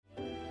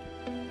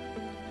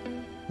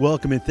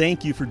Welcome and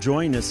thank you for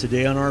joining us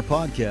today on our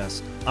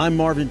podcast. I'm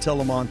Marvin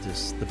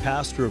Telemontis, the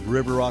pastor of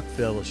River Rock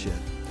Fellowship.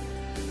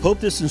 Hope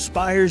this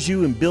inspires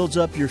you and builds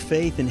up your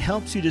faith and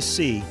helps you to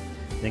see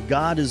that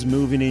God is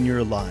moving in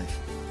your life.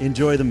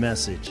 Enjoy the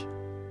message.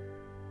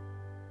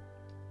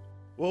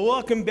 Well,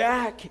 welcome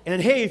back.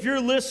 And hey, if you're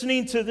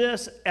listening to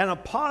this and a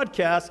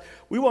podcast,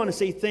 we want to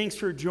say thanks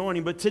for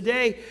joining. But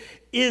today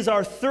is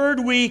our third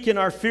week in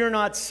our Fear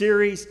Not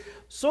series.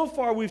 So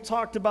far, we've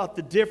talked about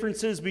the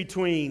differences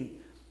between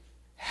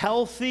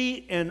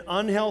healthy and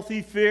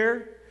unhealthy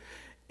fear.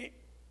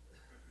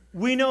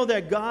 We know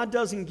that God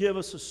doesn't give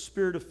us a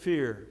spirit of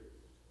fear,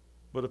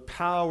 but of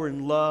power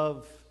and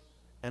love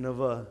and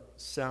of a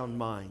sound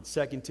mind.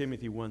 2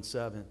 Timothy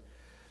 1:7.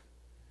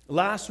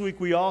 Last week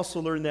we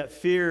also learned that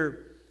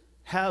fear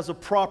has a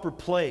proper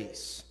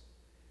place.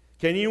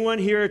 Can anyone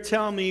here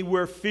tell me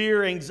where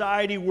fear,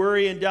 anxiety,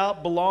 worry, and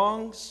doubt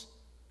belongs?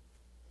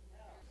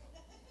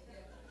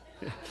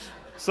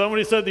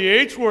 Somebody said the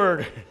H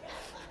word.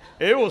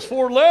 It was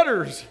 4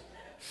 letters.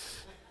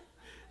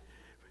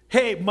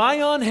 Hey,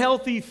 my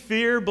unhealthy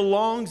fear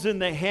belongs in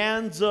the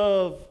hands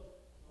of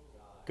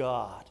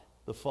God,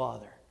 the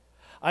Father.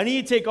 I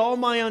need to take all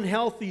my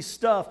unhealthy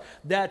stuff,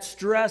 that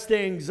stress, that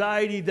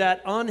anxiety,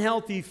 that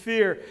unhealthy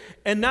fear,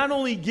 and not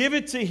only give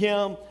it to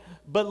Him,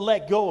 but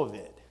let go of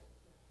it.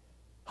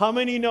 How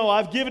many know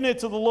I've given it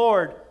to the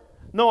Lord?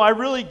 No, I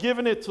really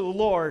given it to the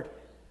Lord.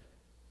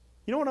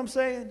 You know what I'm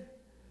saying?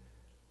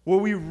 Where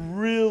we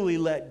really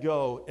let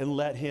go and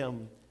let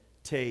Him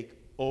take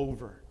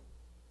over.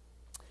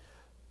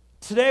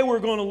 Today we're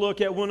going to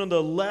look at one of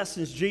the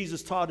lessons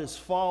Jesus taught His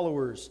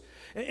followers.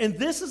 And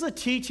this is a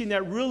teaching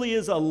that really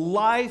is a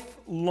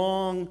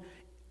lifelong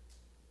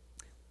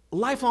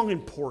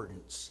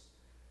importance.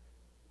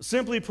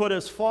 Simply put,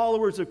 as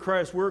followers of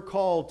Christ, we're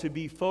called to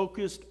be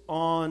focused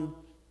on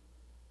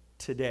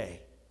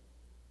today.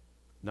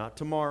 Not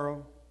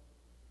tomorrow,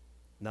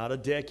 not a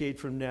decade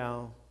from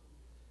now,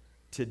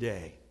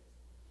 today.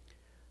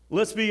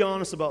 Let's be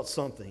honest about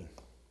something.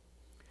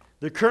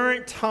 The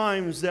current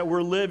times that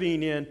we're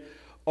living in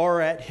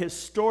are at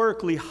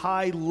historically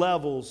high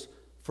levels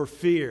for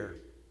fear,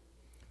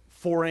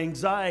 for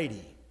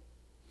anxiety,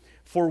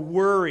 for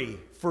worry,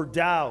 for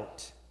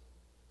doubt,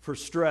 for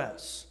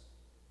stress.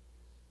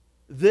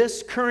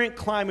 This current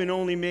climate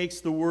only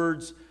makes the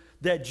words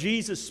that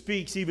Jesus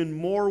speaks even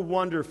more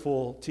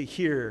wonderful to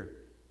hear.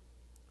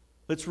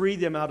 Let's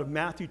read them out of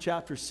Matthew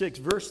chapter 6,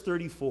 verse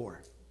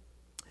 34.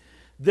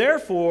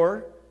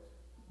 Therefore,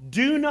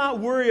 do not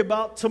worry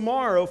about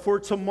tomorrow, for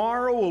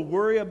tomorrow will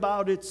worry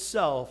about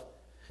itself.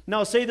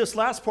 Now say this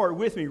last part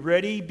with me.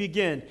 Ready?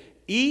 Begin.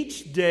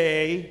 Each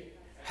day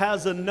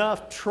has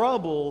enough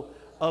trouble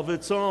of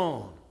its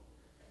own.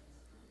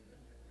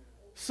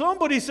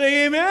 Somebody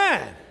say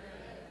amen.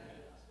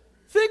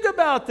 Think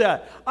about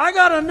that. I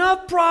got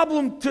enough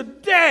problem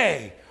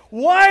today.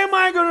 Why am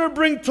I going to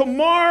bring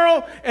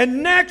tomorrow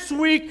and next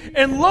week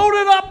and load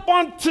it up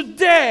on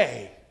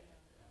today?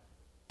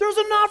 There's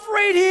enough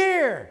right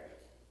here.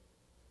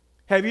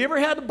 Have you ever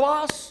had a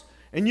boss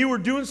and you were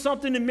doing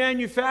something in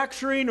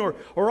manufacturing or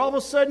all of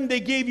a sudden they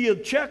gave you a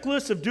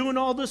checklist of doing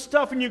all this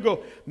stuff and you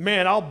go,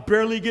 man, I'll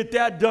barely get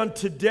that done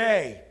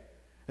today.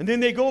 And then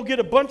they go get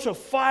a bunch of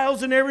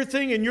files and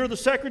everything and you're the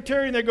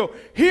secretary and they go,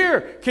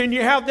 here, can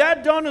you have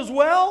that done as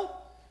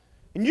well?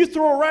 And you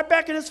throw it right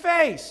back in his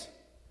face.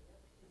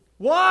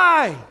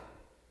 Why?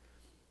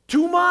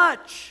 Too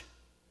much.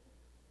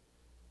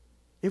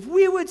 If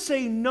we would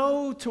say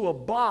no to a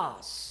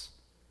boss,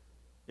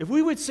 if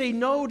we would say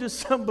no to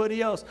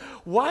somebody else,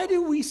 why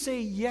do we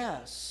say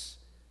yes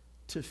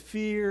to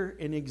fear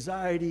and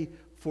anxiety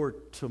for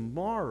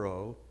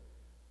tomorrow,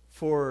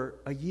 for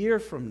a year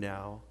from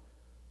now,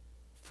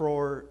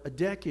 for a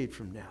decade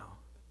from now?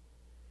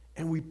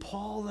 And we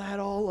pull that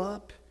all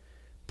up,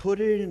 put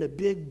it in a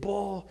big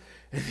ball,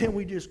 and then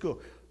we just go,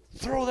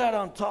 throw that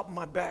on top of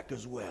my back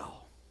as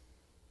well.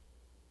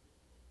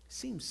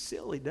 Seems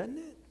silly, doesn't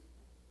it?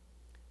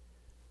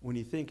 When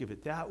you think of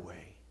it that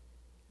way.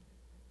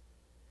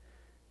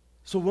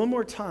 So one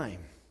more time.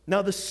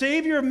 Now the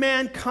Savior of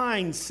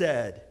mankind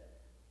said,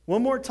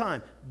 one more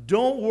time,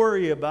 don't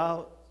worry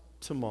about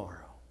tomorrow.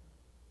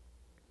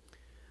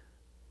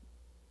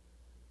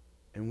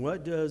 And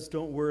what does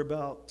don't worry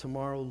about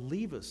tomorrow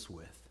leave us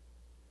with?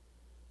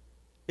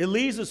 It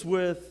leaves us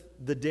with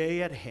the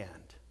day at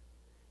hand.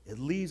 It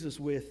leaves us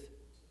with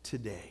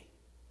today.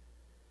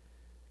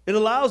 It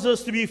allows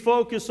us to be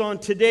focused on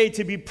today,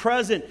 to be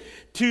present,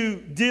 to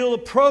deal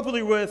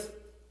appropriately with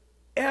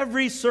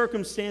every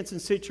circumstance and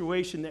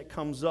situation that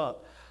comes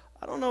up.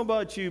 I don't know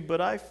about you,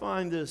 but I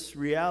find this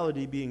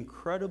reality be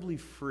incredibly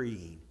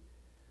freeing.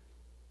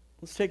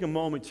 Let's take a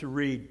moment to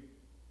read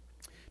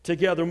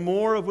together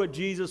more of what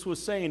Jesus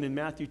was saying in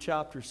Matthew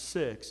chapter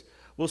 6.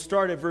 We'll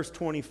start at verse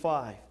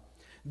 25.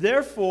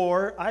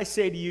 Therefore, I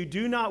say to you,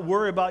 do not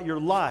worry about your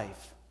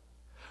life,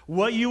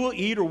 what you will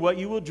eat or what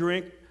you will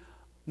drink,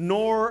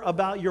 nor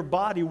about your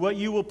body, what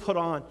you will put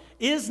on.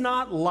 Is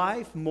not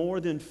life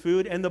more than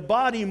food, and the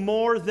body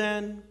more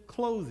than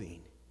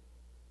clothing?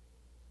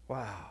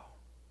 Wow.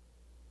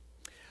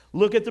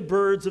 Look at the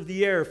birds of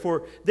the air,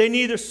 for they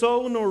neither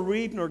sow nor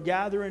reap nor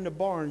gather into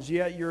barns,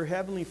 yet your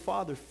heavenly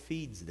Father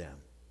feeds them.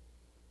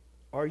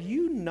 Are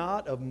you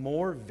not of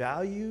more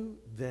value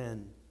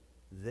than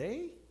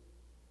they?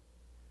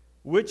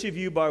 Which of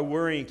you by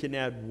worrying can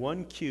add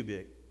 1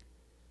 cubit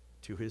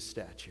to his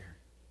stature?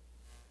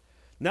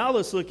 Now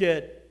let's look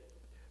at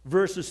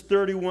verses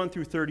 31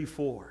 through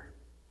 34.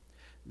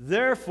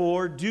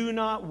 Therefore, do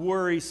not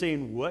worry,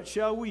 saying, what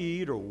shall we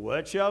eat, or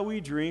what shall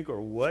we drink,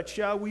 or what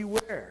shall we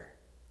wear?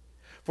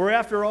 For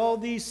after all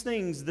these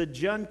things the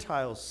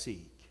Gentiles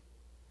seek.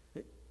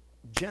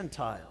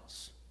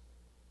 Gentiles,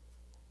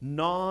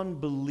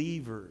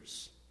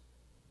 non-believers,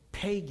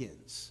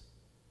 pagans.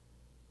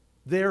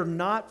 They're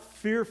not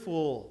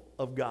fearful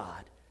of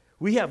God.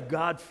 We have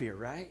God fear,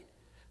 right?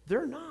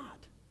 They're not.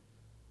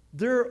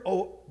 They're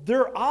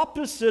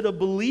opposite of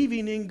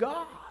believing in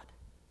God.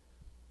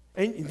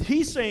 And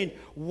he's saying,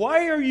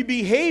 why are you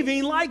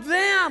behaving like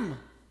them?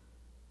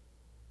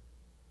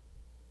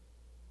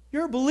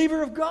 You're a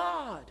believer of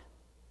God.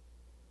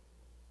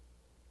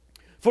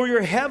 For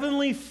your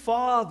heavenly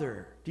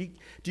Father, do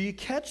you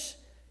catch?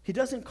 He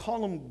doesn't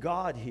call him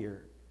God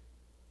here.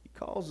 He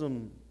calls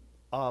him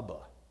Abba.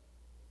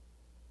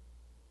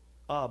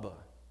 Abba.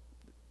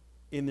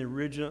 In the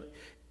original,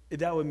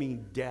 that would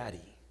mean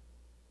daddy.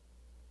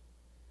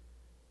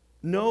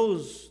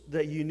 Knows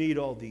that you need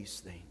all these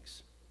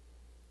things.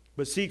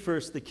 But seek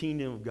first the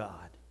kingdom of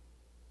God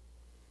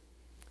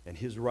and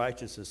his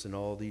righteousness, and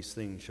all these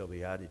things shall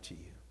be added to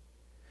you.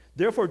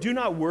 Therefore, do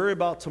not worry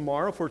about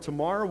tomorrow, for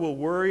tomorrow will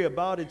worry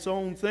about its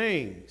own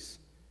things.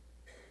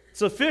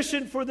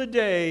 Sufficient for the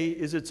day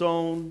is its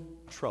own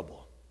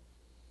trouble.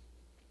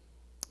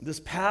 This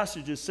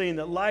passage is saying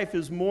that life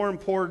is more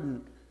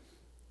important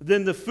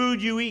than the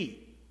food you eat,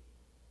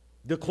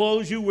 the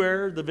clothes you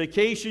wear, the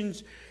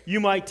vacations you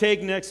might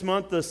take next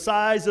month, the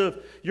size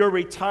of your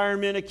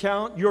retirement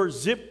account, your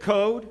zip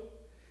code.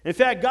 In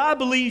fact, God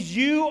believes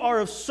you are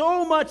of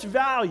so much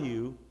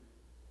value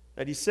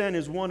that he sent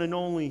his one and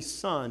only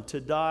Son to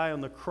die on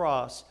the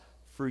cross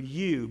for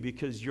you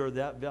because you're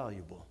that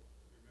valuable.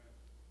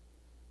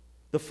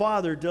 The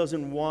Father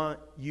doesn't want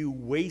you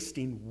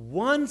wasting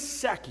 1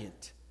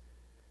 second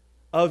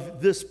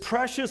of this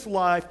precious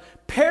life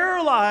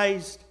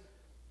paralyzed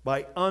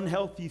by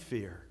unhealthy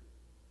fear,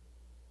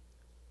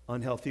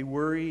 unhealthy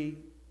worry,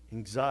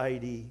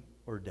 anxiety,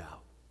 or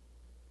doubt.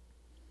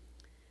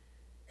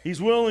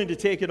 He's willing to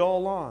take it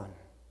all on.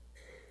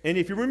 And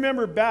if you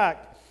remember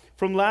back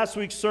from last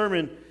week's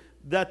sermon,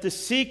 that the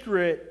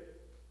secret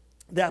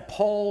that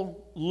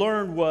Paul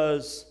learned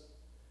was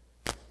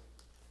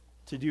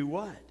to do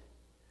what?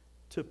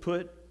 To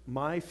put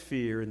my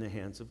fear in the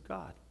hands of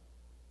God.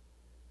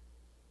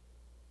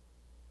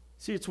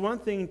 See, it's one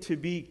thing to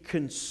be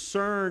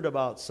concerned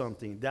about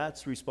something.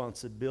 That's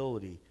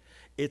responsibility.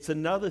 It's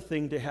another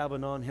thing to have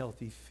an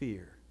unhealthy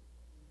fear.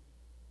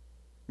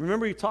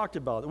 Remember, he talked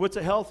about it. What's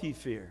a healthy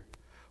fear?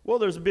 Well,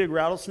 there's a big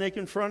rattlesnake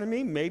in front of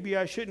me. Maybe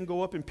I shouldn't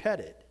go up and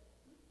pet it.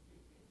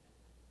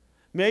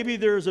 Maybe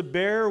there's a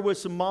bear with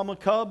some mama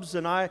cubs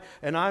and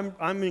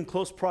I'm in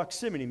close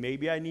proximity.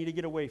 Maybe I need to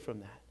get away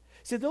from that.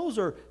 See, those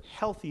are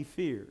healthy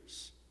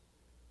fears.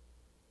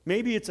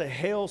 Maybe it's a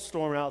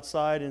hailstorm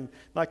outside and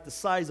like the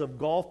size of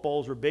golf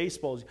balls or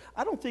baseballs.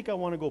 I don't think I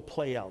want to go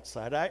play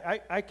outside.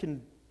 I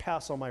can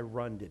pass on my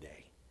run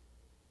today.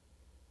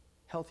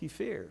 Healthy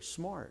fear,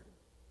 smart.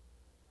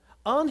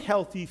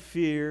 Unhealthy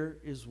fear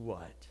is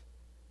what?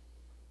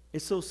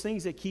 It's those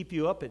things that keep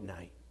you up at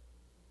night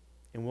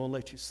and won't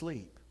let you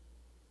sleep.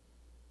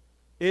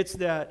 It's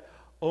that,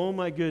 oh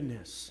my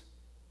goodness,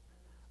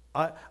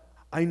 I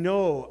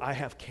know I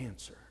have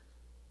cancer.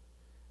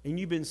 And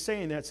you've been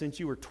saying that since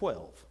you were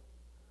 12.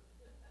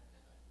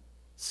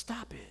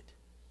 Stop it.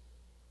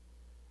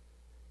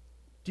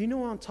 Do you know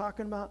what I'm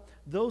talking about?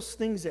 Those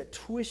things that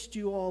twist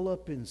you all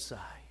up inside.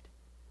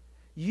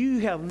 You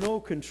have no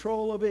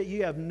control of it.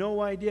 You have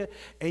no idea.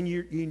 And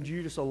you're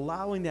just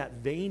allowing that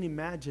vain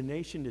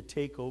imagination to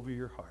take over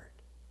your heart.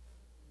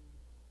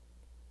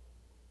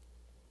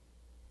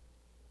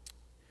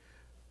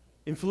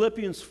 In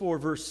Philippians 4,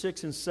 verse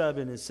 6 and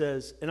 7, it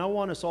says, and I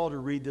want us all to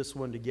read this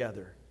one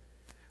together.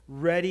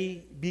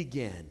 Ready,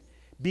 begin.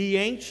 Be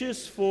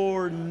anxious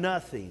for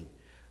nothing,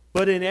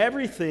 but in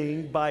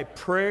everything by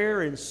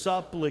prayer and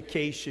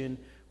supplication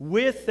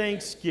with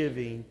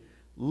thanksgiving,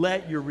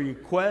 let your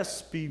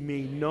requests be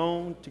made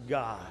known to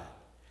God.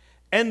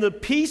 And the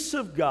peace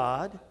of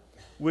God,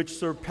 which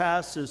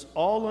surpasses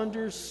all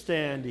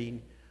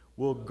understanding,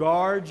 will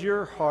guard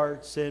your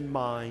hearts and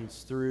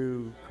minds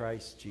through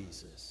Christ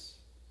Jesus.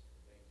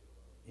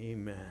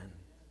 Amen.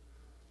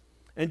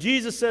 And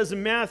Jesus says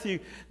in Matthew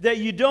that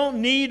you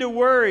don't need to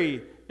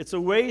worry. It's a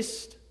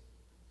waste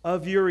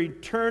of your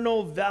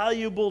eternal,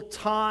 valuable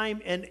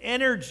time and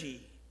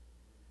energy.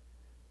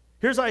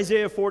 Here's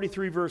Isaiah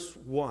 43, verse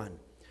 1.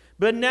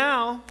 But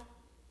now,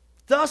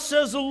 thus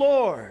says the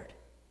Lord,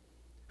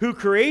 who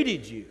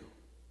created you,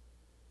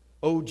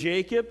 O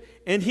Jacob,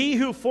 and he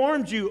who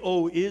formed you,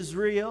 O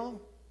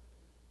Israel,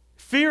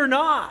 fear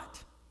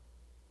not,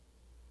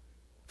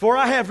 For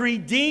I have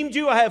redeemed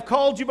you, I have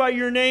called you by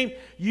your name,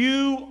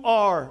 you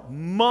are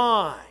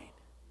mine.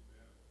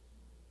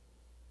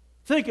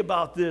 Think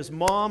about this,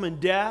 mom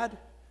and dad.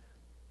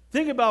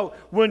 Think about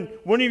when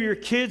one of your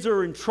kids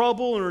are in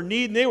trouble and are in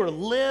need, and they were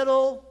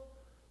little,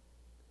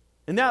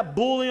 and that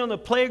bully on the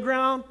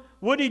playground,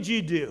 what did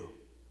you do?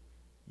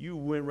 You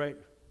went right,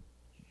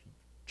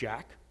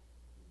 Jack,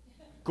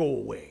 go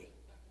away.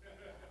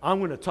 I'm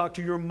going to talk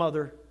to your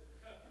mother.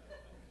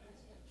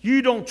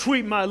 You don't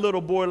treat my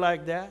little boy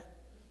like that.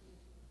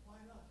 Why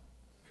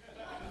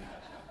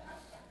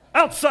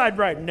not? Outside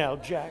right now,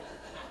 Jack.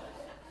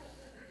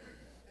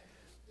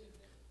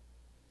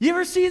 You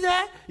ever see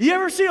that? You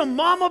ever see a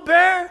mama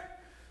bear?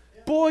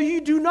 Boy,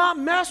 you do not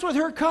mess with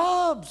her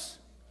cubs.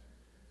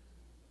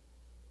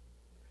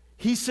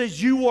 He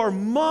says, you are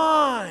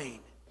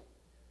mine.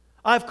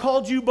 I've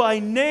called you by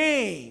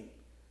name.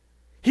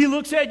 He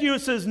looks at you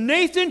and says,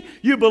 Nathan,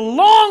 you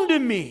belong to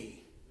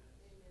me.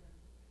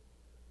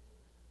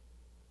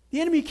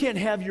 The enemy can't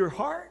have your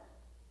heart.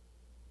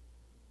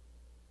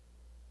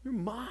 You're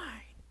mine.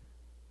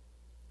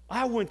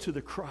 I went to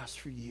the cross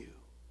for you.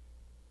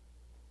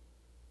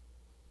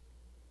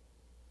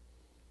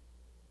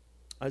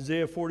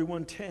 Isaiah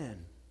 41:10.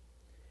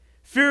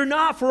 Fear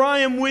not, for I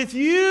am with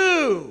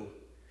you.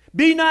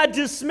 Be not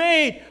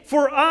dismayed,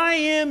 for I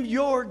am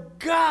your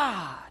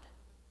God.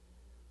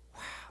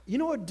 Wow. You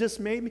know what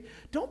dismayed me?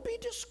 Don't be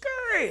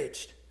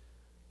discouraged.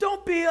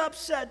 Don't be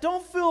upset.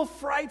 Don't feel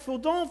frightful.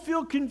 Don't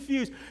feel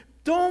confused.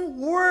 Don't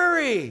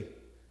worry.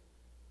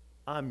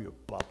 I'm your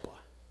papa.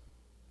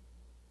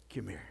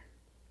 Come here.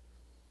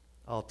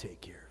 I'll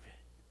take care of it.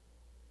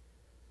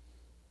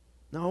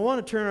 Now, I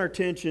want to turn our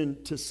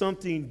attention to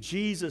something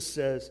Jesus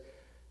says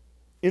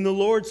in the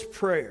Lord's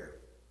Prayer.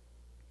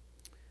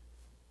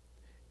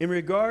 In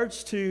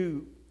regards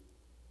to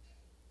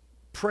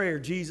prayer,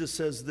 Jesus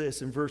says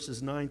this in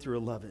verses 9 through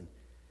 11.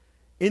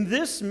 In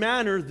this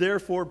manner,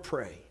 therefore,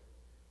 pray.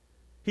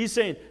 He's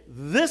saying,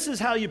 this is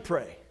how you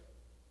pray.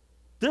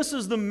 This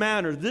is the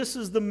manner, this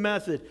is the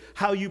method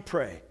how you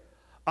pray.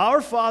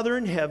 Our Father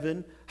in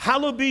heaven,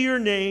 hallowed be your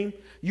name,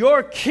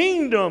 your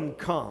kingdom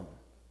come.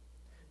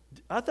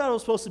 I thought it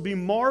was supposed to be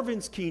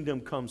Marvin's kingdom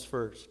comes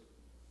first.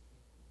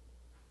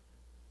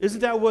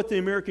 Isn't that what the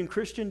American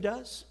Christian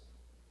does?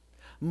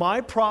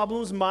 My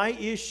problems, my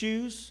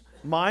issues,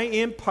 my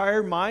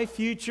empire, my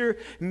future,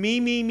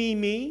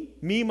 me,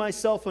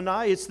 myself, and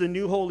I. It's the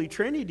new Holy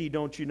Trinity,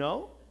 don't you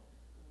know?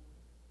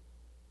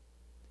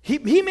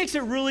 He makes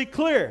it really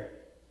clear.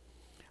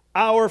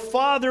 Our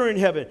Father in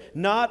heaven,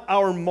 not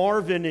our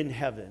Marvin in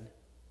heaven.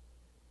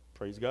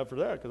 Praise God for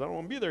that, because I don't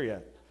want to be there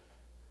yet.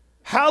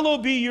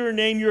 Hallowed be your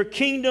name, your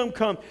kingdom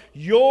come,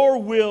 your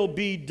will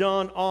be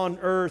done on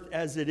earth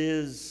as it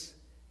is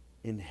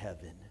in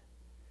heaven.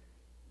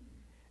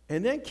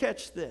 And then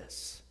catch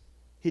this.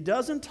 He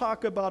doesn't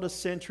talk about a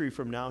century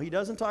from now. He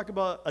doesn't talk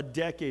about a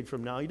decade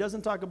from now. He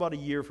doesn't talk about a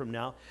year from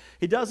now.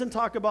 He doesn't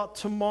talk about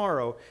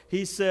tomorrow.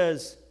 He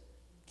says,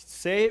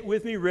 say it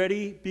with me,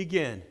 ready,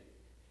 begin.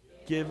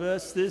 Give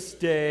us this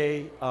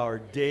day our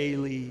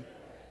daily.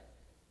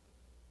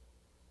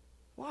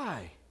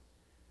 Why?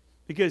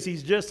 Because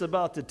he's just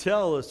about to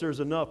tell us there's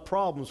enough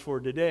problems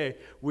for today.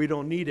 We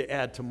don't need to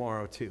add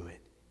tomorrow to it.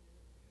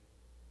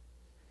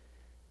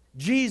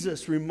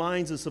 Jesus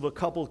reminds us of a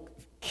couple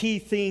key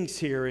things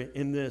here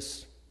in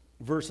this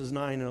verses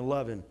 9 and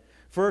 11.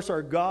 First,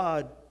 our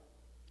God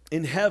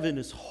in heaven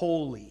is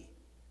holy.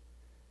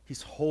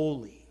 He's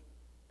holy.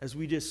 As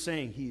we just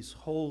sang, he's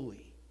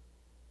holy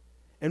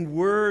and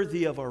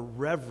worthy of our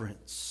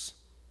reverence.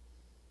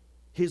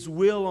 His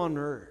will on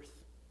earth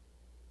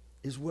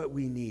is what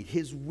we need.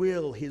 His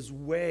will, his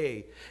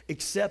way,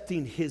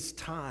 accepting his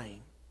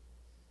time.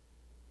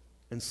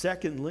 And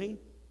secondly,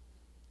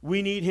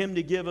 we need him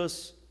to give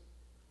us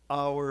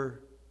our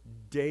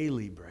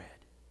daily bread,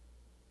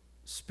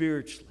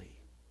 spiritually,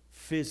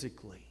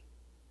 physically,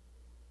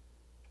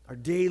 our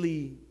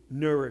daily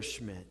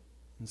nourishment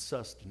and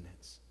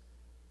sustenance.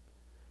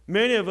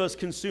 Many of us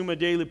consume a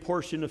daily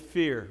portion of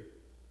fear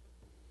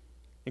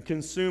and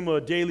consume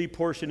a daily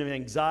portion of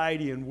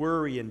anxiety and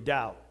worry and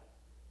doubt.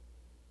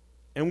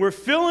 And we're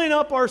filling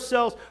up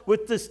ourselves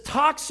with this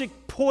toxic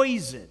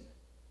poison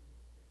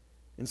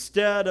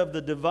instead of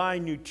the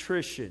divine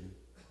nutrition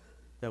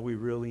that we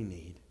really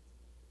need.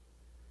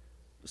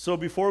 So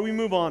before we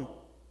move on,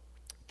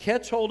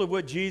 catch hold of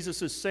what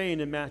Jesus is saying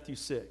in Matthew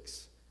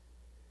 6.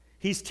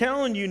 He's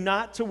telling you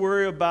not to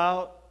worry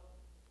about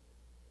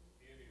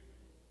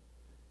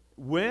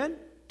when?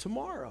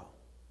 Tomorrow.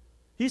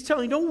 He's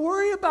telling you don't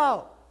worry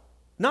about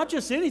not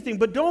just anything,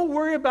 but don't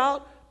worry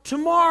about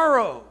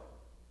tomorrow.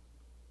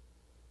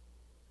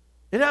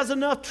 It has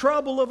enough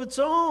trouble of its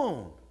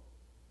own.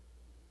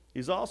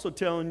 He's also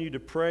telling you to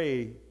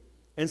pray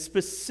and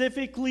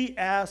specifically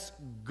ask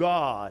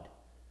God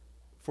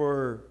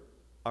for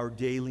our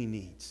daily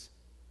needs.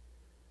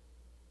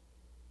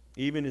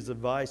 Even his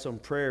advice on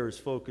prayer is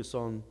focused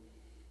on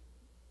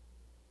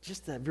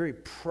just that very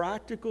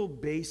practical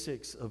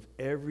basics of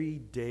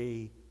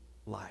everyday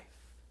life.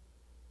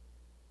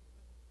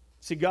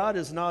 See, God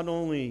is not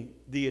only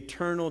the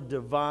eternal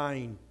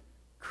divine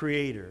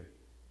creator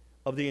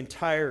of the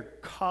entire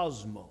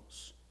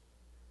cosmos,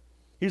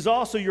 He's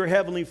also your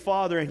heavenly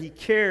Father, and He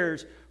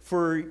cares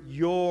for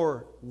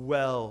your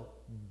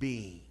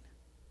well-being.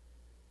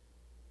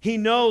 He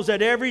knows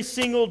that every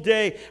single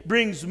day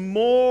brings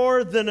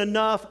more than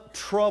enough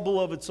trouble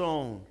of its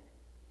own.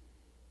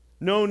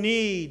 No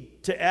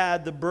need to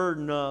add the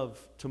burden of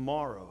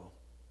tomorrow.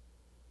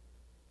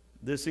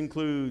 This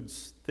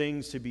includes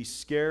things to be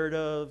scared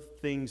of,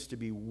 things to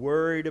be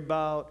worried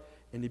about,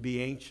 and to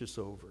be anxious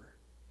over.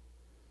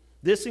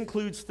 This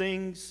includes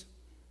things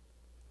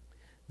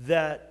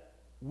that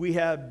we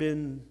have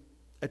been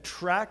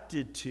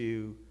attracted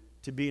to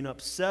being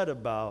upset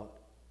about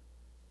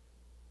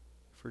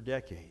for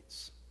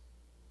decades.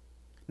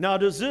 Now,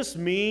 does this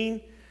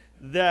mean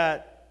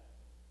that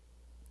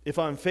if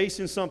I'm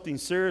facing something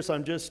serious,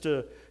 I'm just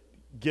to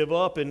give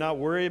up and not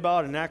worry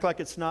about it and act like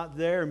it's not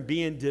there and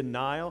be in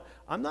denial?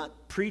 I'm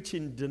not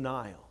preaching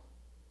denial.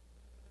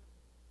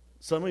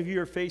 Some of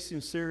you are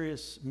facing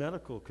serious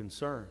medical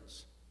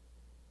concerns.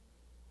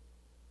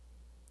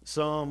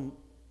 Some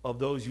of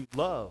those you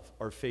love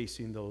are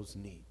facing those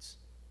needs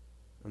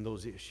and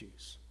those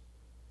issues.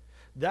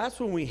 That's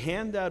when we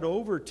hand that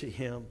over to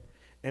Him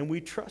and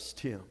we trust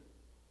Him.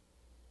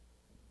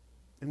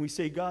 And we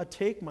say, God,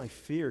 take my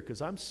fear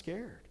because I'm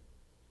scared.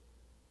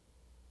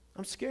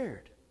 I'm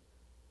scared.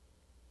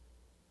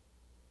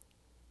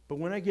 But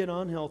when I get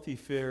unhealthy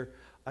fear,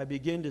 I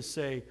begin to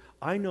say,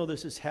 I know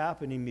this is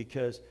happening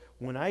because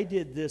when I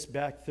did this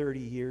back 30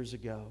 years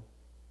ago,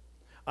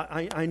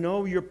 I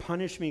know you're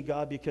punishing me,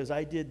 God, because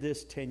I did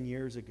this 10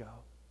 years ago.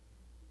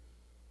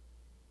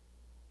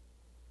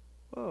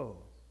 Whoa.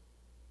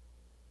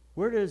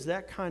 Where does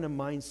that kind of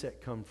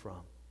mindset come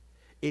from?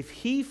 If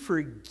He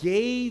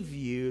forgave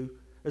you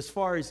as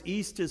far as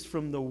east is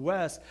from the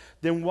west,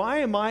 then why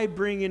am I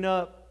bringing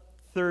up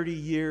 30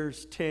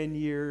 years, 10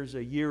 years,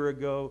 a year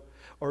ago,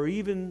 or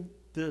even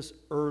this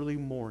early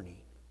morning?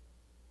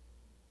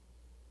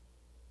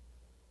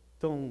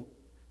 Don't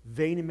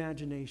vain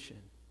imagination.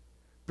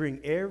 Bring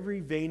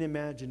every vain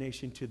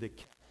imagination to the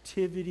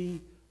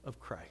captivity of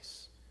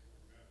Christ.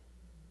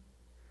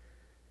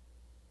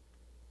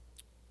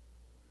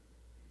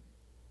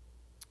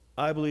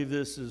 I believe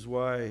this is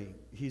why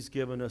He's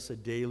given us a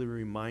daily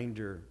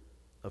reminder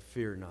of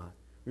fear not.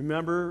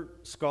 Remember,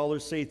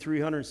 scholars say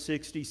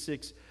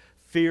 366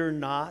 fear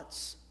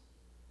nots,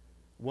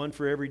 one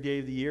for every day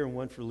of the year and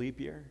one for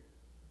leap year.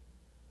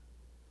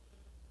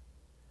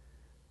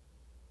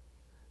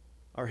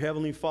 Our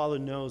Heavenly Father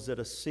knows that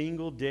a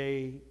single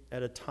day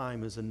at a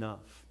time is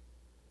enough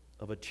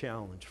of a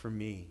challenge for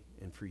me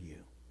and for you.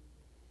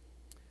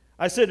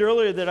 I said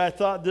earlier that I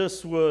thought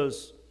this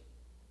was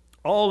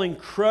all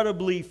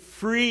incredibly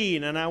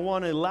freeing, and I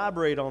want to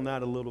elaborate on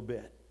that a little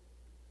bit.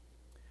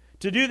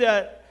 To do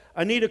that,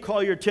 I need to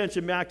call your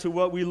attention back to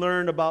what we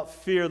learned about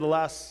fear the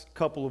last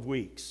couple of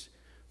weeks.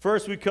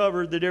 First, we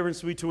covered the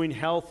difference between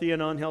healthy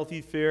and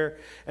unhealthy fear.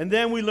 And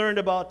then we learned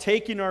about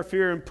taking our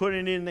fear and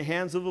putting it in the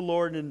hands of the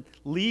Lord and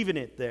leaving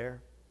it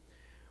there.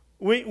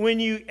 When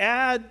you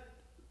add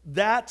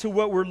that to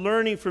what we're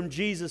learning from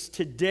Jesus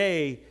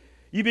today,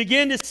 you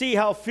begin to see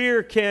how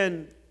fear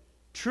can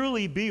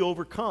truly be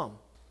overcome.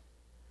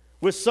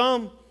 With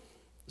some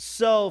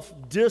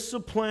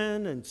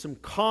self-discipline and some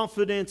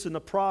confidence in the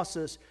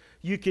process,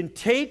 you can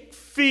take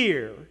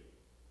fear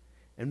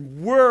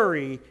and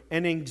worry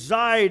and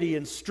anxiety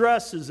and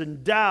stresses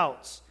and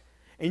doubts,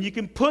 and you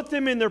can put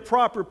them in their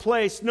proper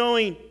place,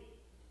 knowing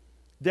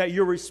that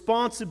your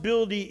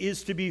responsibility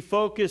is to be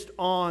focused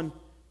on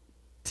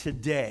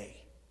today.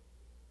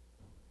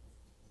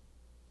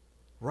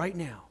 Right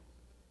now.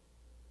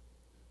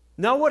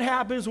 Now what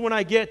happens when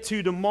I get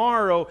to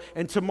tomorrow,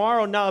 and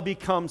tomorrow now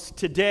becomes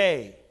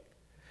today?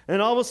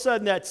 And all of a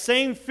sudden, that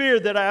same fear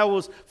that I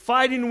was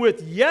fighting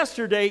with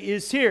yesterday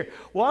is here.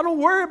 Well, I don't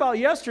worry about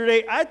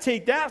yesterday. I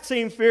take that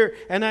same fear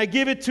and I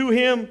give it to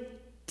Him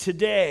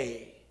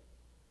today.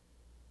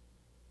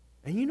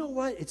 And you know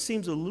what? It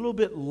seems a little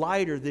bit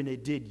lighter than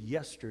it did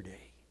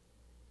yesterday.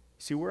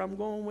 See where I'm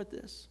going with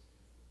this?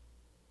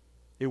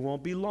 It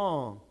won't be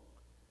long.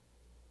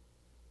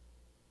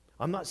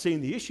 I'm not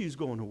saying the issue's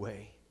going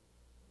away.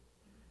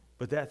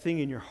 But that thing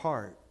in your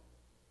heart,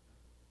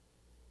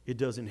 it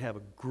doesn't have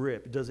a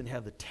grip. It doesn't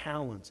have the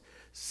talons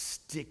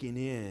sticking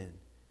in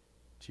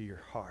to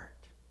your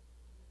heart.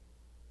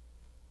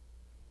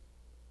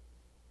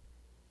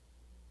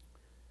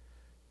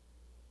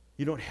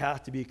 You don't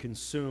have to be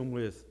consumed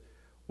with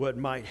what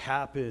might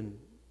happen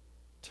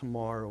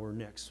tomorrow or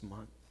next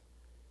month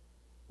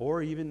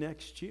or even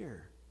next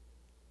year.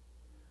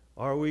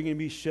 Are we going to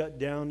be shut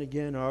down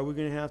again? Are we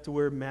going to have to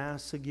wear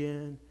masks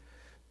again?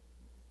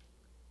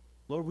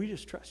 Lord, we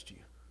just trust You.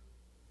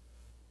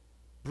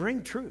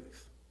 Bring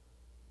truth.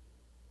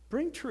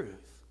 Bring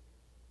truth.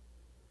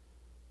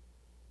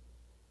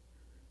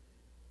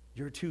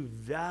 You're too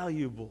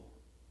valuable,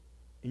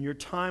 and your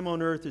time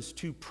on earth is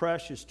too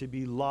precious to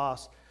be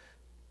lost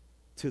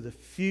to the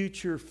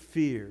future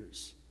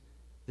fears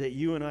that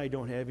you and I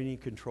don't have any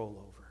control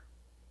over.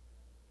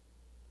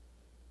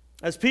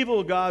 As people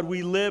of God,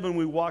 we live and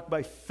we walk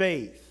by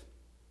faith.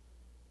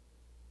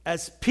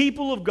 As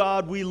people of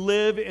God, we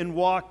live and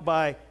walk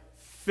by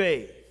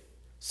faith.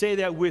 Say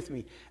that with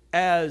me.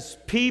 As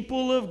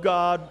people of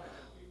God,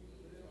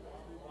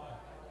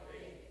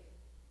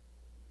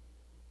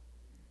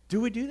 do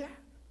we do that?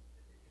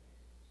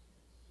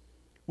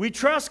 We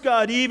trust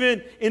God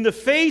even in the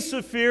face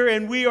of fear,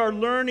 and we are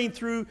learning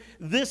through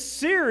this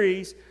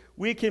series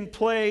we can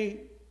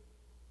play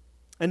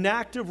an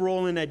active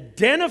role in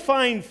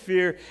identifying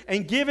fear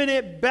and giving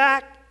it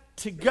back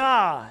to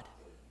God.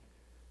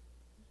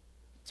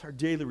 It's our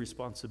daily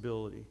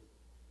responsibility.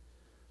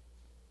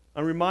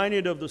 I'm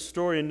reminded of the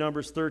story in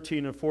Numbers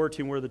 13 and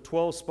 14 where the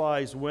 12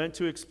 spies went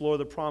to explore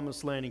the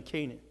promised land in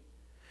Canaan.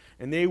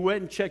 And they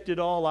went and checked it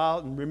all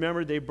out. And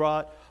remember, they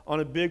brought on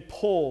a big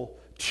pole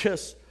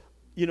just,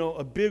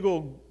 a big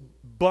old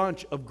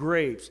bunch of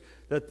grapes.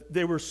 That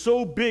they were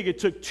so big, it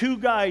took 2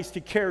 guys to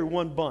carry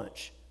one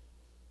bunch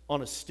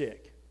on a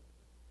stick.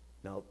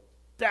 Now,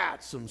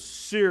 that's some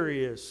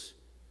serious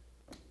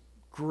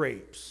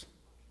grapes.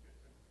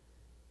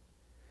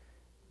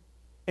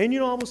 And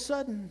all of a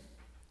sudden,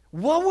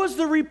 what was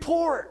the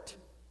report?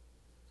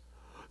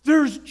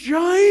 There's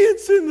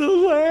giants in the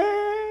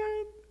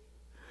land.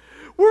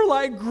 We're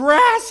like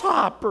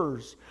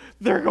grasshoppers.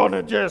 They're going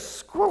to just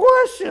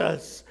squish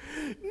us.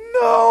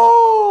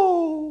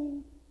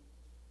 No!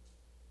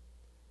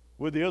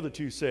 What'd the other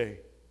 2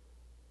 say?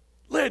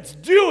 Let's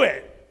do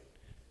it!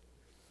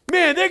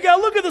 Man,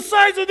 look at the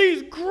size of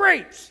these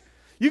grapes.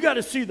 You got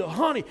to see the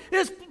honey.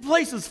 This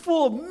place is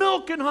full of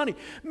milk and honey.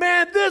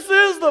 Man, this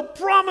is the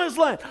promised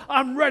land.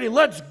 I'm ready.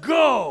 Let's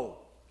go.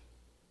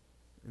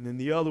 And then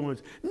the other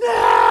ones,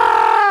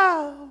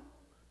 no!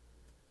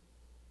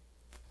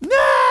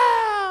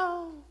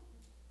 No!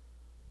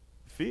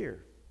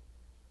 Fear.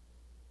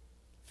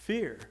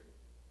 Fear.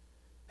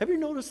 Have you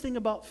noticed the thing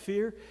about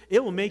fear?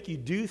 It will make you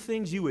do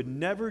things you would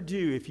never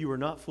do if you were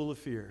not full of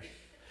fear.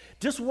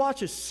 Just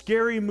watch a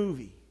scary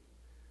movie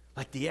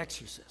like The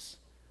Exorcist.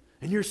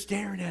 And you're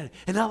staring at it.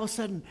 And all of a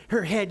sudden,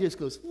 her head just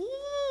goes,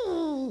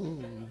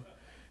 ooh,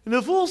 in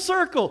a full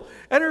circle.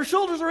 And her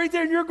shoulders are right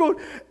there. And you're going,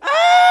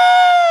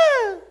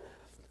 ah!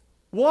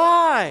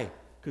 Why?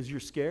 Because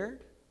you're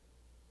scared?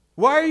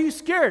 Why are you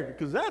scared?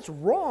 Because that's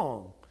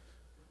wrong.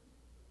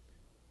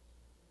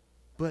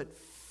 But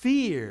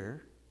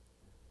fear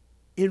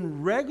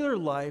in regular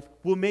life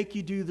will make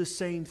you do the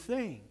same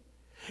thing.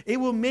 It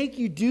will make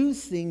you do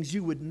things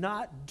you would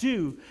not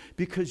do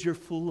because you're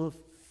full of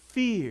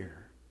fear.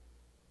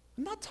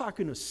 I'm not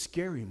talking a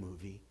scary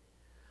movie.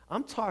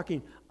 I'm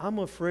talking, I'm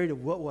afraid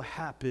of what will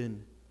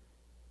happen, ...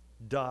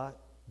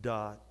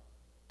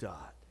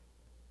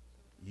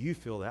 You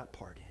fill that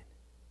part in.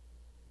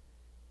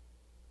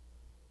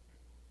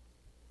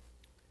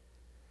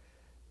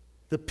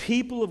 The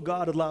people of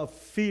God allow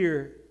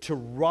fear to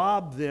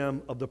rob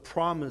them of the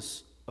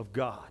promise of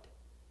God,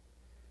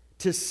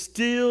 to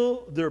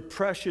steal their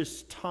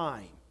precious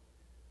time.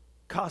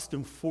 Cost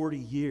them 40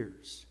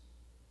 years.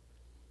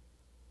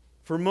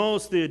 For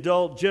most, the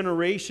adult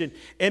generation,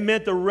 it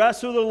meant the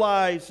rest of their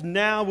lives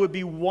now would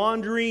be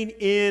wandering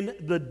in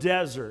the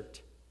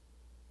desert.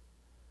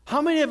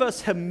 How many of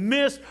us have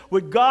missed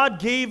what God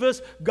gave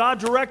us, God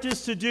directed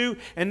us to do,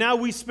 and now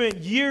we spent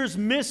years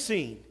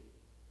missing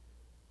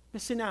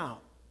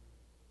out?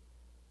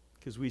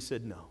 Because we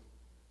said no.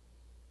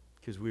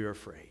 Because we were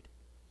afraid.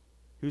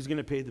 Who's going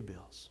to pay the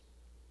bills?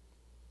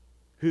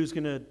 Who's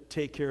going to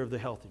take care of the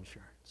health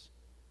insurance?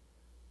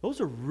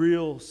 Those are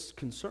real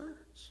concerns.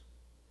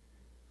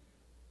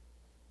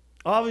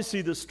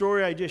 Obviously, the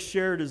story I just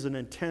shared is an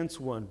intense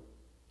one.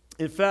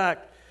 In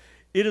fact,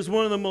 it is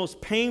one of the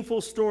most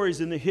painful stories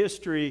in the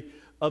history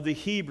of the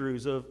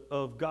Hebrews,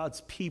 of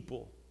God's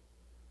people.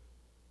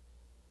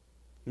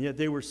 And yet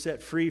they were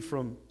set free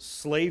from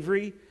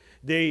slavery.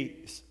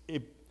 They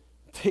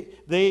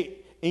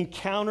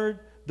encountered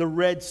the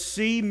Red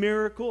Sea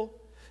miracle.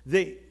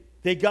 They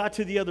got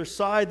to the other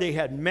side. They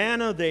had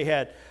manna. They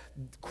had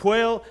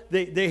quail.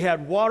 They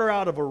had water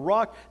out of a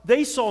rock.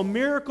 They saw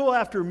miracle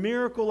after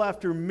miracle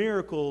after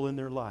miracle in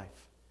their life.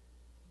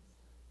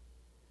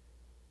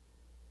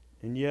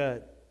 And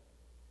yet,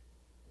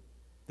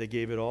 they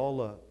gave it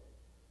all up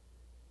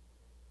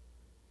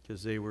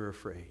because they were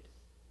afraid.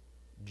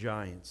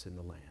 Giants in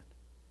the land.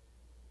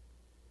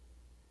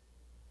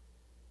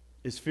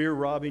 Is fear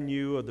robbing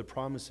you of the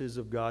promises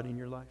of God in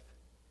your life?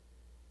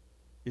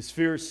 Is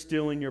fear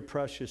stealing your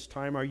precious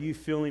time? Are you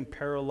feeling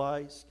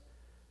paralyzed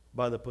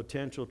by the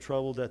potential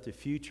trouble that the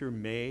future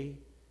may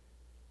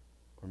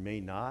or may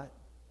not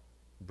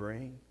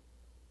bring?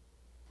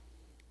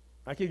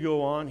 I could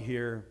go on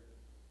here.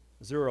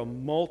 There are a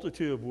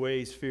multitude of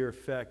ways fear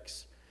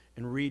affects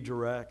and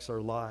redirects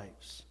our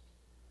lives.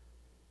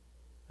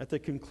 At the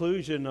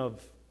conclusion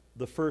of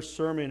the first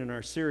sermon in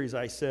our series,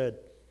 I said,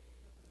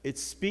 it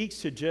speaks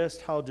to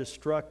just how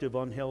destructive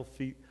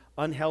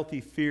unhealthy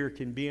fear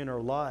can be in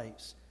our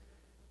lives,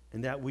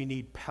 and that we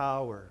need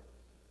power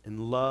and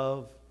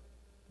love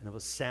and of a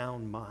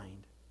sound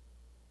mind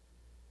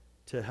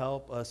to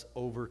help us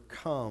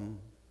overcome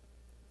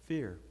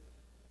fear.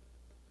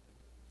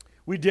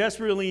 We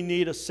desperately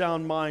need a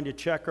sound mind to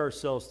check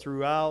ourselves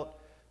throughout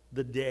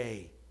the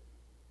day.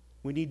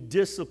 We need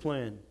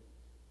discipline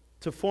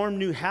to form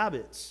new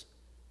habits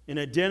in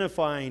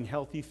identifying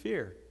healthy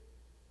fear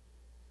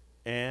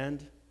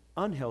and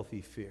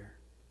unhealthy fear.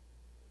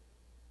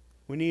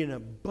 We need an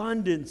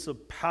abundance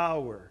of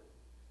power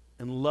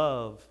and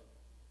love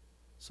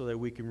so that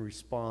we can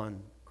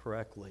respond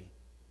correctly.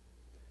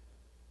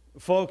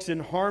 Folks, in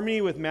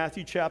harmony with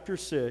Matthew chapter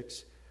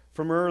 6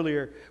 from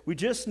earlier, we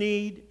just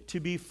need to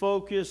be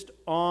focused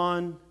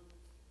on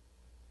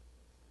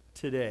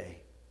today.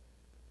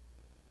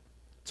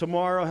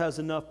 Tomorrow has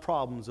enough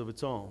problems of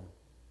its own.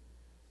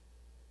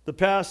 The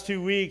past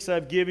 2 weeks,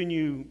 I've given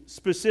you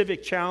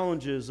specific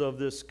challenges of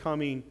this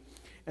coming.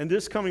 And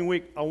this coming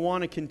week, I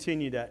want to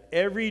continue that.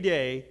 Every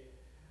day,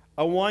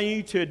 I want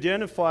you to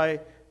identify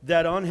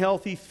that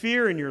unhealthy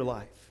fear in your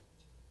life.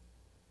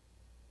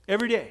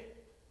 Every day.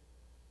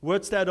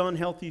 What's that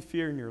unhealthy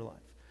fear in your life?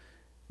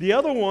 The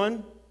other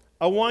one,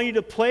 I want you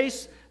to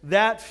place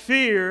that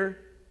fear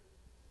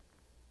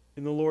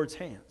in the Lord's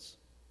hands.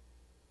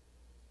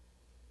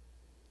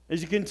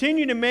 As you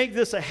continue to make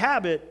this a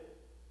habit,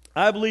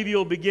 I believe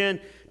you'll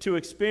begin to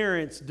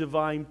experience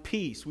divine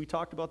peace. We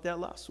talked about that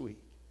last week.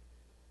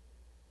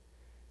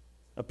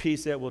 A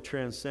peace that will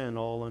transcend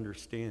all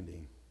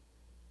understanding.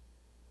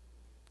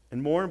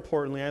 And more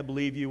importantly, I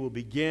believe you will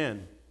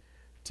begin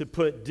to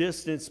put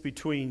distance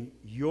between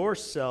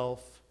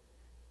yourself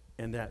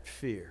and that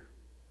fear,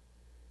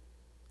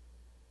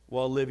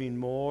 while living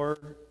more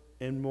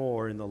and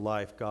more in the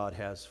life God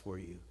has for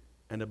you,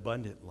 an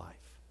abundant life.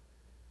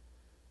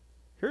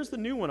 Here's the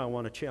new one I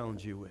want to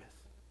challenge you with.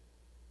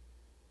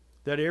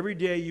 That every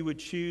day you would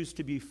choose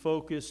to be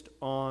focused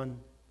on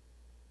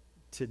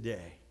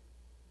today.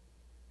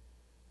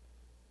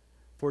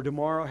 For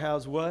tomorrow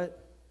has what?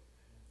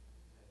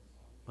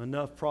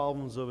 Enough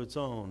problems of its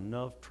own,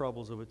 enough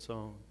troubles of its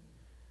own.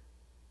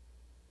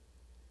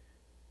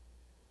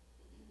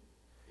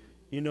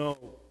 You know,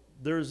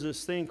 there's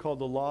this thing called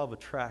the law of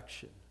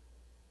attraction.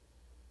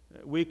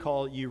 We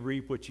call it you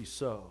reap what you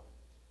sow.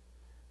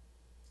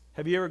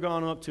 Have you ever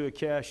gone up to a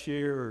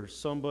cashier or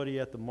somebody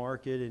at the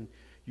market and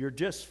you're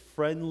just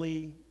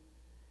friendly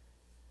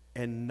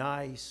and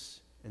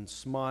nice and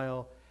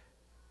smile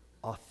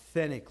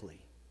authentically?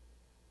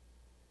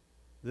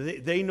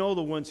 They know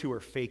the ones who are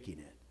faking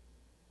it.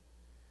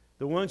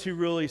 The ones who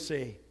really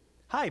say,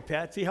 "Hi,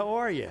 Patsy, how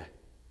are you?"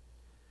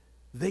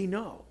 They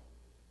know.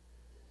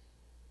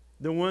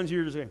 The ones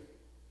you're just saying,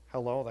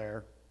 "Hello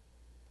there.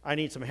 I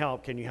need some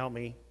help. Can you help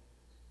me?"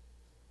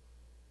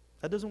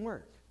 That doesn't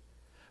work.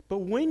 But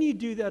when you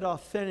do that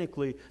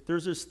authentically,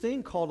 there's this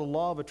thing called a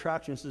law of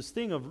attraction. It's this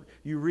thing of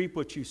you reap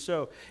what you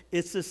sow.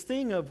 It's this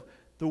thing of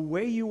the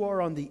way you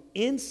are on the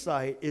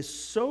inside is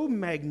so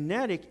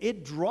magnetic,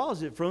 it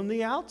draws it from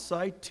the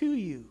outside to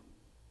you.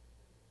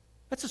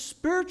 That's a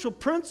spiritual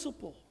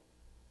principle.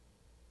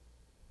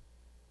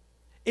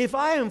 If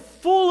I am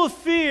full of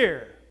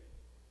fear,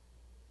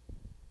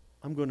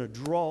 I'm going to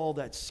draw all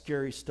that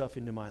scary stuff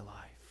into my life.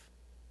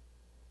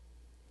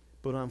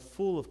 But I'm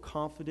full of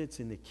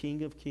confidence in the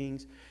King of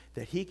Kings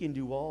that He can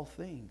do all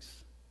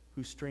things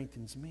who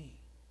strengthens me.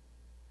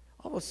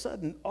 All of a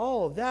sudden,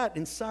 all of that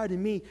inside of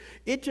me,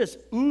 it just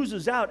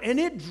oozes out and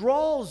it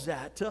draws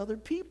that to other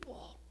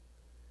people.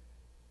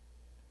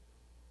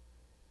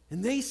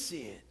 And they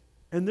see it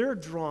and they're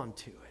drawn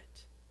to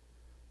it.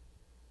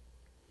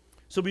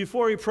 So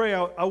before we pray,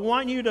 I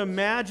want you to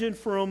imagine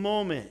for a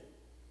moment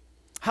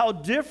how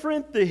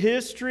different the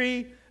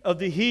history of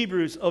the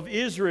Hebrews, of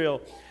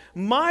Israel,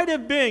 might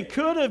have been,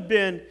 could have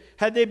been,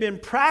 had they been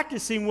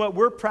practicing what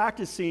we're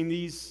practicing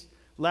these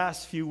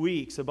last few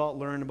weeks about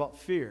learning about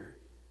fear.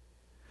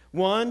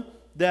 One,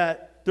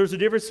 that there's a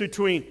difference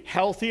between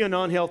healthy and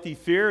unhealthy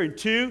fear. And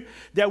two,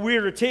 that we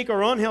are to take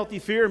our unhealthy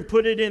fear and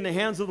put it in the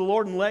hands of the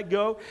Lord and let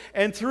go.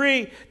 And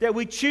three, that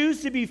we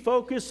choose to be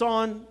focused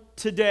on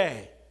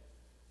today.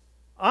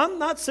 I'm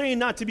not saying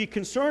not to be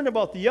concerned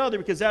about the other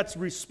because that's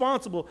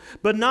responsible,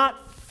 but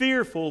not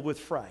fearful with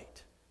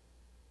fright.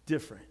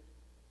 Different.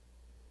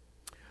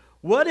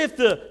 What if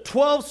the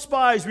 12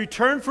 spies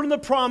returned from the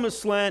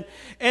promised land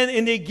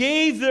and they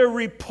gave their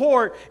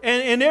report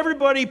and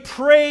everybody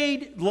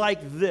prayed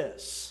like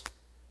this?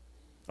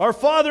 Our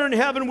Father in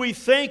heaven, we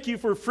thank you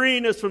for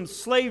freeing us from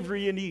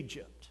slavery in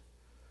Egypt.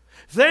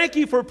 Thank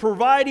you for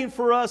providing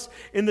for us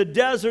in the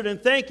desert,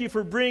 and thank you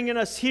for bringing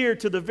us here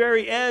to the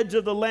very edge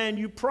of the land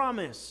you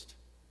promised.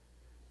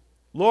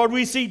 Lord,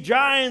 we see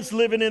giants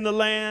living in the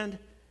land.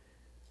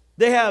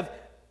 They have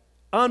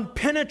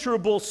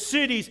unpenetrable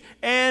cities,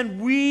 and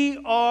we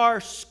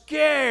are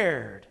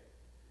scared.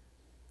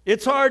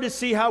 It's hard to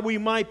see how we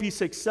might be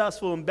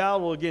successful in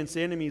battle against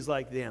enemies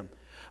like them.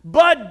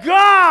 But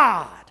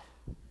God,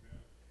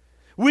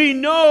 we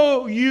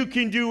know you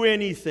can do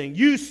anything.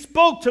 You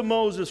spoke to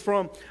Moses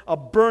from a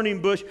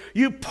burning bush.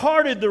 You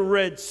parted the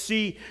Red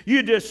Sea.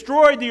 You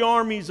destroyed the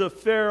armies of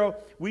Pharaoh.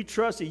 We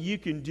trust that you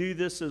can do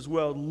this as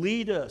well.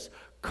 Lead us.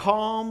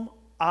 Calm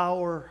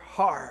our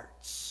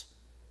hearts.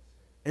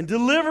 And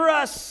deliver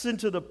us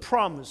into the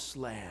promised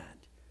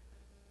land.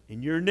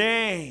 In your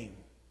name,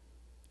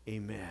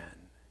 amen.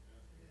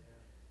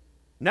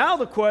 Now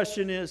the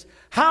question is,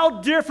 how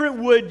different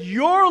would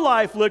your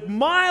life look,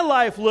 my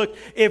life look,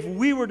 if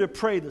we were to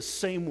pray the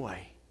same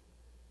way?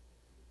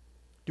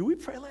 Do we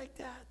pray like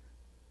that?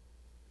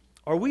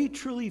 Are we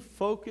truly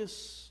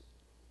focused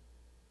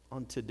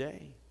on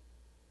today?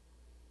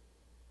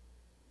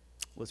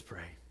 Let's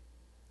pray.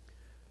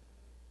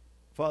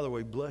 Father,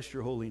 we bless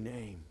your holy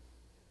name.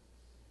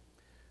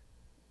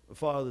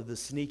 Father, the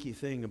sneaky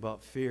thing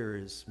about fear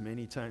is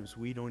many times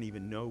we don't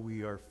even know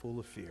we are full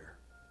of fear.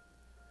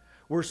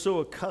 We're so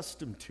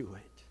accustomed to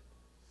it.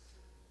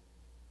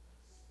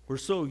 We're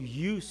so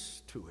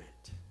used to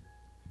it.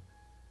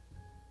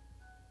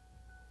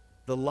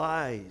 The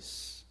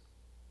lies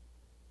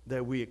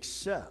that we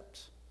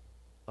accept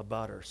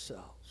about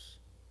ourselves.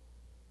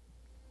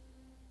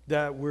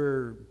 That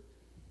we're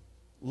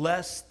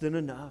less than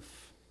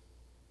enough.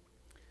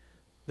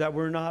 That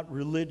we're not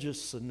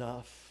religious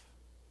enough.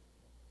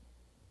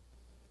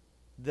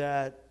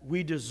 That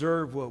we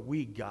deserve what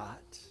we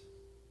got.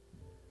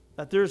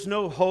 That there's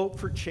no hope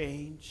for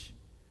change.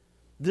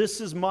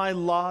 This is my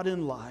lot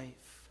in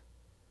life.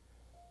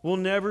 We'll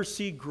never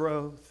see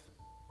growth.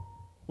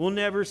 We'll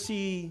never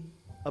see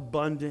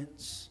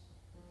abundance.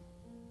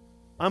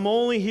 I'm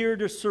only here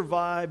to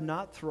survive,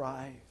 not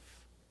thrive.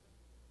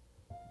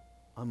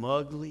 I'm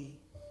ugly.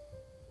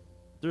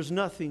 There's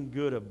nothing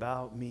good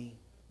about me.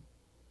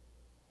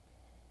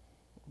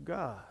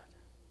 God,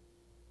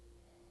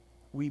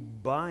 we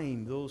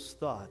bind those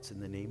thoughts in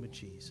the name of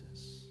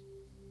Jesus.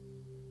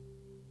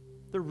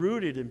 They're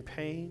rooted in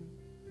pain.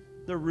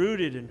 They're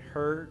rooted in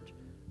hurt.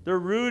 They're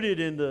rooted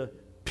in the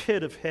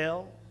pit of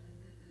hell.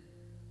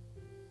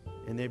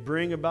 And they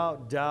bring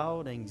about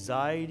doubt,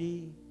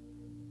 anxiety,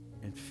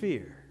 and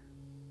fear.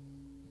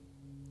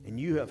 And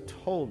you have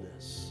told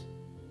us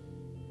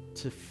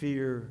to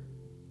fear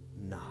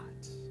not.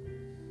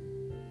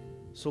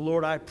 So,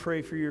 Lord, I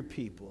pray for your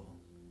people.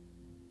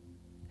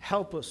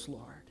 Help us,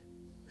 Lord,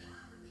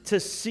 to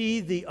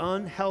see the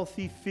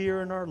unhealthy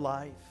fear in our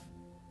life,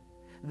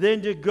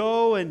 then to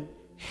go and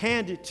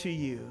hand it to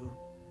you,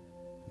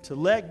 to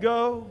let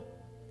go,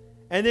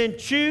 and then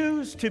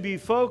choose to be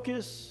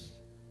focused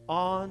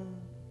on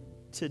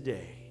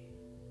today.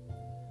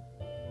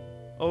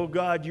 Oh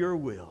God, your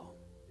will.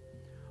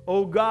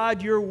 Oh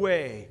God, your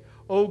way.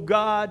 Oh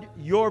God,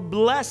 your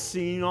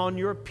blessing on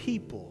your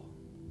people.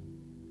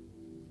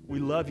 We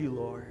love you,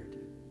 Lord.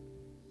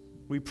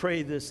 We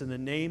pray this in the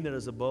name that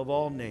is above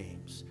all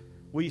names.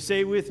 Will you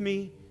say with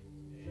me?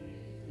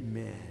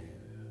 Amen.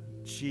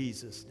 In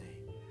Jesus'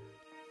 name.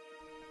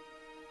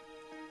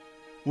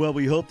 Well,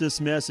 we hope this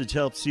message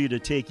helps you to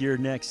take your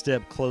next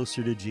step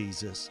closer to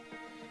Jesus.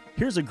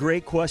 Here's a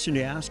great question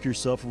to ask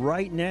yourself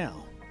right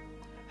now.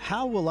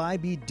 How will I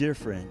be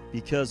different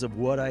because of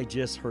what I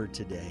just heard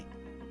today?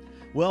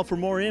 Well, for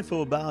more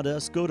info about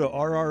us, go to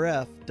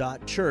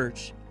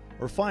rrf.church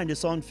or find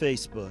us on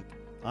Facebook.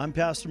 I'm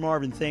Pastor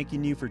Marvin,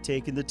 thanking you for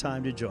taking the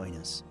time to join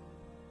us.